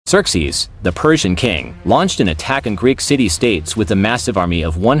Xerxes, the Persian king, launched an attack on Greek city-states with a massive army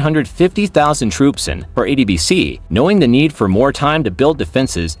of 150,000 troops in 480 BC. Knowing the need for more time to build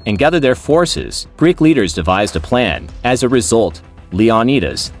defenses and gather their forces, Greek leaders devised a plan. As a result,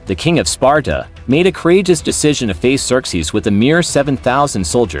 Leonidas, the king of Sparta, made a courageous decision to face Xerxes with a mere 7,000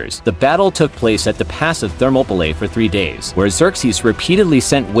 soldiers. The battle took place at the pass of Thermopylae for 3 days, where Xerxes repeatedly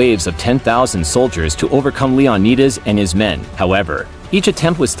sent waves of 10,000 soldiers to overcome Leonidas and his men. However, each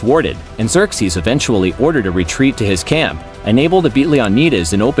attempt was thwarted, and Xerxes eventually ordered a retreat to his camp, unable to beat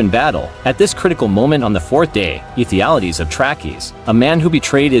Leonidas in open battle. At this critical moment on the 4th day, Leonidas of Sparta, a man who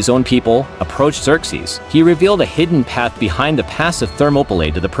betrayed his own people, approached Xerxes. He revealed a hidden path behind the pass of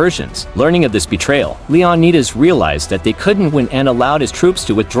Thermopylae to the Persians. Learning of this betrayal, Leonidas realized that they couldn't win and allowed his troops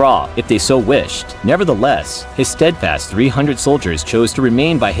to withdraw if they so wished. Nevertheless, his steadfast 300 soldiers chose to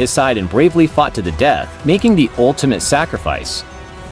remain by his side and bravely fought to the death, making the ultimate sacrifice.